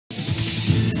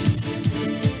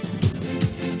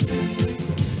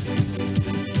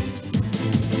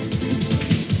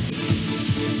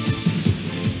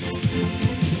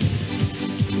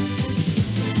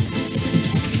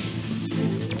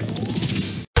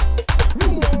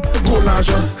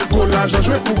Gros l'argent,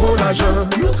 jouer pour gros l'argent.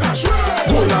 Nous ka jouer.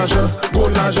 Gros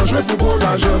l'argent, jouer pour gros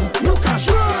l'argent. Nous ka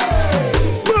jouer.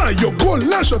 Buy your Gold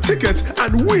Lasher ticket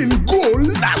and win Gold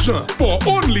Lasher for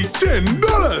only $10.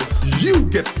 You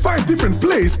get 5 different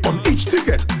plays on each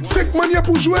ticket. Sek mania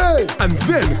pour jouer. And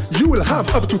then you will have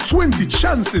up to 20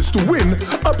 chances to win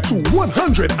up to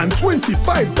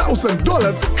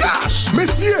 $125,000 cash.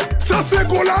 Messieurs, ça c'est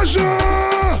Gold Lasher.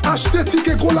 Achetez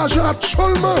ticket Gold Lasher at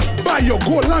Cholma. Buy your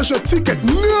Gold Lasher ticket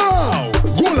now.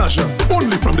 Gold Lasher,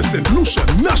 only from the St. Lucia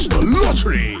National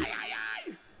Lottery.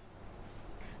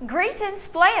 Greetings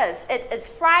players, it is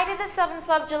Friday the 7th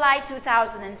of July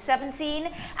 2017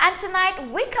 and tonight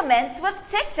we commence with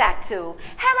Tic-Tac-Toe.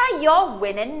 Here are your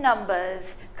winning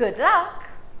numbers. Good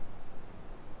luck.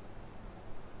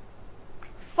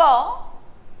 4,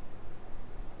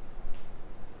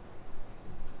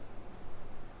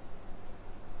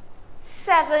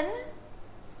 7,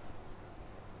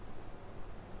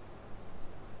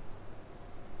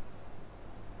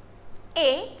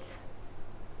 8,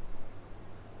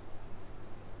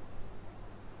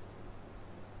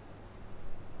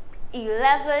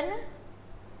 11,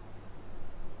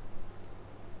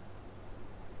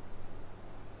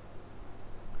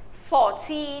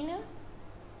 14,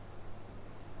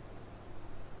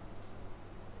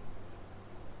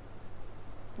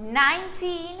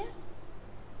 19,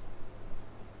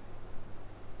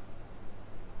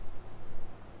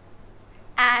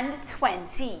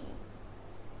 20.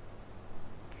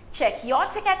 Check your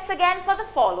tickets again for the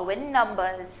following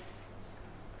numbers: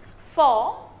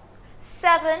 4,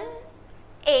 7,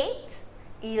 8,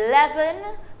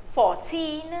 11,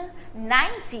 14,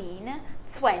 19,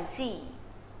 20.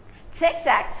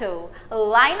 Tic-Tac-Toe,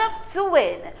 line up to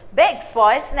win. Big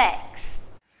 4 is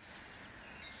next.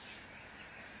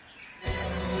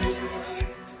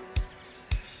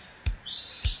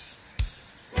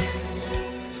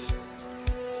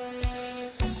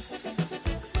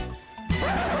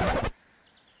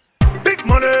 Big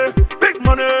money, big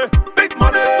money, big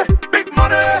money, big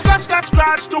money. Scratch, scratch,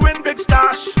 scratch to win big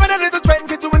stash. Spend a little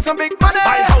 20 to win some big money.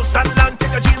 Buy house and land,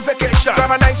 take a dream vacation.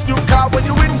 Drive a nice new car when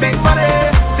you win big money.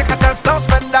 Take a chance now,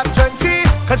 spend that 20,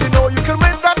 cause you know you can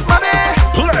win that money.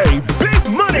 Play Big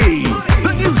Money,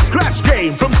 the new scratch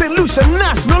game from St. Lucia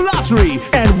National Lottery,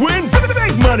 and win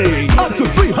big money, up to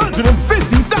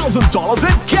 $350,000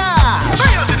 in cash.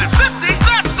 350?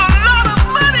 That's a lot of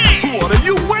money! What are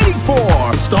you waiting for?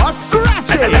 Start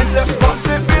scratching! Endless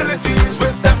possibilities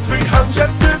with that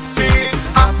 350.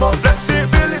 Have more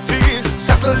flexibility.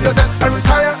 Settle your debt and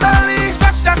retire early.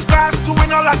 Scratch that scratch to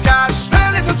win all that cash. Play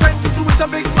a little 20 to win some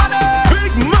big money.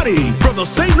 Big Money from the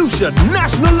St. Lucia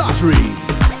National Lottery.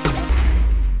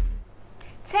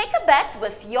 Take a bet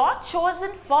with your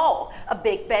chosen 4. A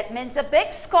big bet means a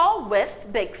big score with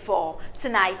Big 4.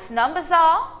 Tonight's numbers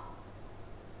are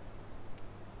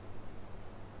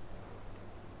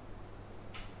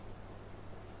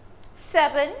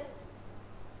 7,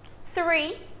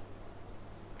 3,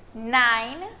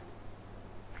 9,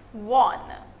 1.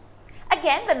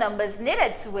 Again, the numbers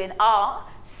needed to win are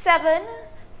 7,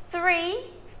 3,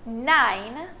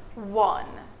 9, 1.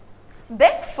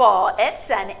 Big 4, it's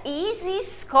an easy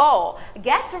score.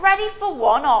 Get ready for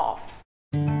one off.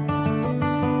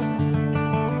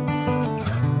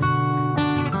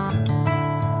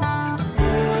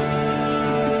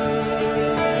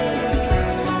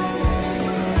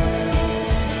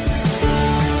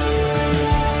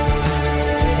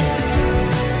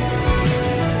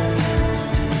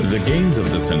 The games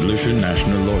of the St. Lucia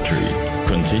National Lottery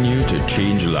continue to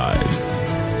change lives.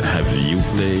 Have you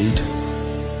played?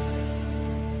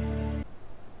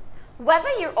 Whether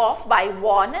you're off by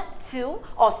 1, 2,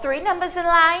 or 3 numbers in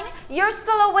line, you're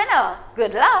still a winner.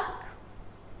 Good luck.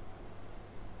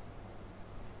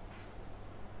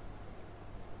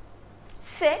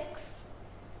 Six,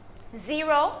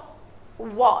 0,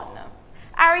 1.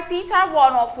 I repeat, our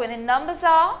one-off winning numbers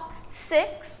are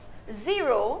 6,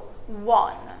 0,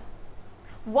 1.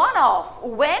 One off,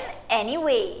 win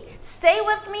anyway. Stay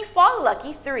with me for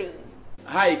Lucky 3.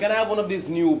 Hi, can I have one of these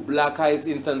new Black Eyes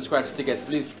instant scratch tickets,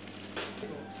 please?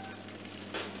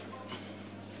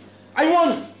 I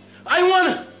won! I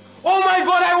won! Oh my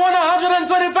God, I won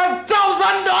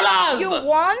 $125,000! You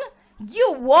won?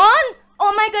 You won?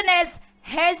 Oh my goodness,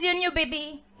 here's your new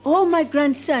baby. Oh, my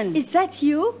grandson, is that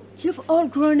you? You've all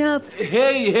grown up.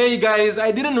 Hey guys,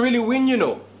 I didn't really win, you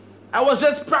know. I was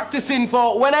just practicing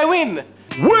for when I win.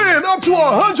 Win up to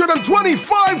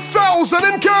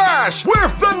 $125,000 in cash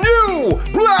with the new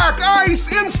Black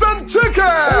Ice Instant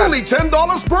Ticket. Only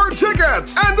 $10 per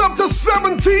ticket and up to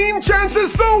 17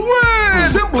 chances to win.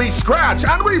 Simply scratch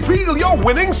and reveal your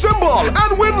winning symbol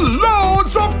and win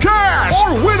loads of cash.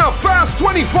 Or win a fast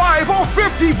 25 or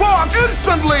 50 bucks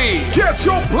instantly. Get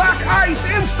your Black Ice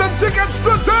Instant Tickets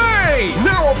today.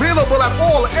 Now available at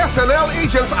all SNL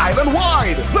agents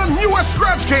island-wide. The newest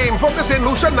scratch game from the St.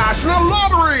 Lucia National Lottery.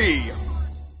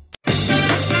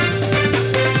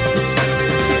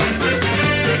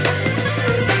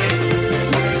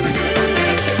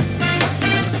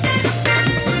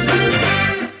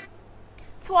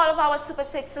 To all of our Super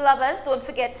 6 lovers, don't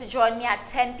forget to join me at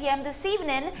 10 p.m. this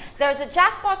evening. There's a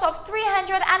jackpot of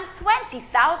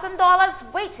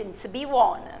 $320,000 waiting to be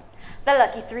won. The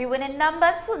lucky 3 winning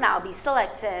numbers will now be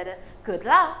selected. Good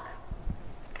luck.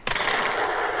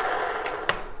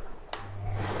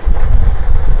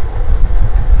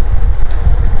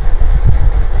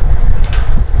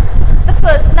 The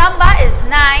first number is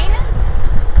 9.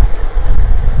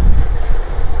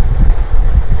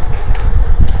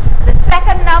 The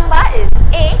second number is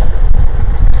 8.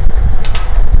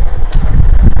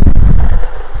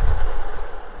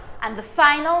 And the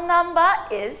final number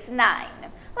is 9.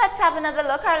 Let's have another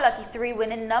look. Our lucky 3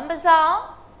 winning numbers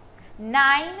are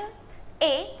 9,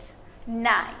 8,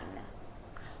 9.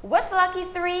 With lucky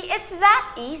 3, it's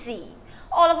that easy.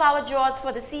 All of our draws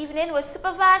for this evening were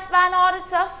supervised by an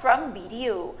auditor from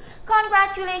BDO.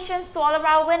 Congratulations to all of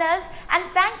our winners and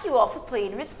thank you all for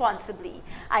playing responsibly.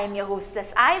 I am your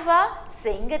hostess Iva,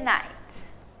 saying good night.